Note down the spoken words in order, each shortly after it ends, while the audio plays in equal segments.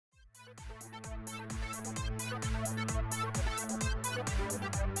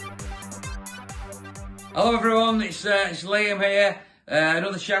Hello everyone, it's Liam here.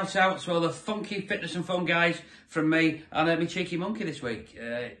 Another shout out to all the funky fitness and fun guys from me and my cheeky monkey this week.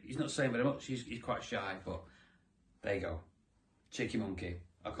 He's not saying very much, he's quite shy, but there you go. Cheeky monkey.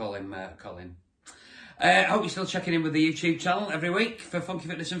 I'll call him Colin. I hope you're still checking in with the YouTube channel every week for funky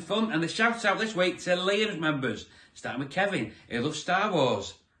fitness and fun. And the shout out this week to Liam's members, starting with Kevin, who loves Star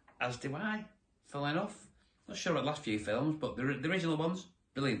Wars, as do I, funnily enough. Not sure about the last few films, but the original ones,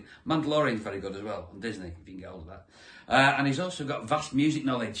 brilliant. Mandalorian's very good as well, on Disney, if you can get hold of that. And he's also got vast music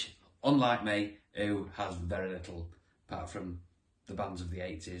knowledge, unlike me, who has very little, apart from the bands of the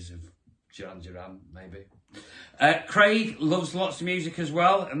 80s, of Duran Duran, maybe. Craig loves lots of music as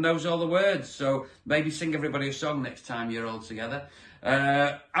well, and knows all the words, so maybe sing everybody a song next time you're all together.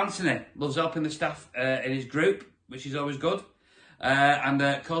 Anthony loves helping the staff in his group, which is always good,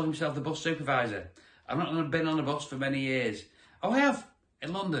 and calls himself the bus supervisor. I've not been on a bus for many years. Oh, I have,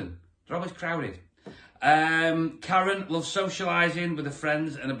 in London. They're always crowded. Karen loves socialising with her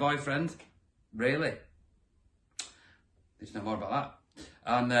friends and a boyfriend. Really? Need to know more about that.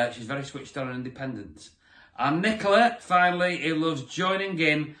 And she's very switched on and independent. And Nicola, finally, who loves joining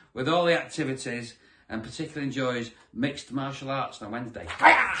in with all the activities and particularly enjoys mixed martial arts on Wednesday.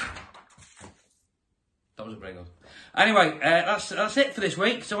 That was very good. Anyway, that's it for this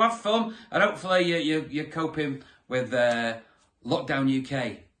week. So have fun, and hopefully you're coping with Lockdown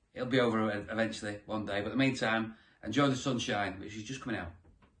UK. It'll be over eventually one day. But in the meantime, enjoy the sunshine, which is just coming out.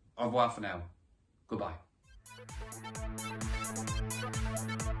 Au revoir for now. Goodbye.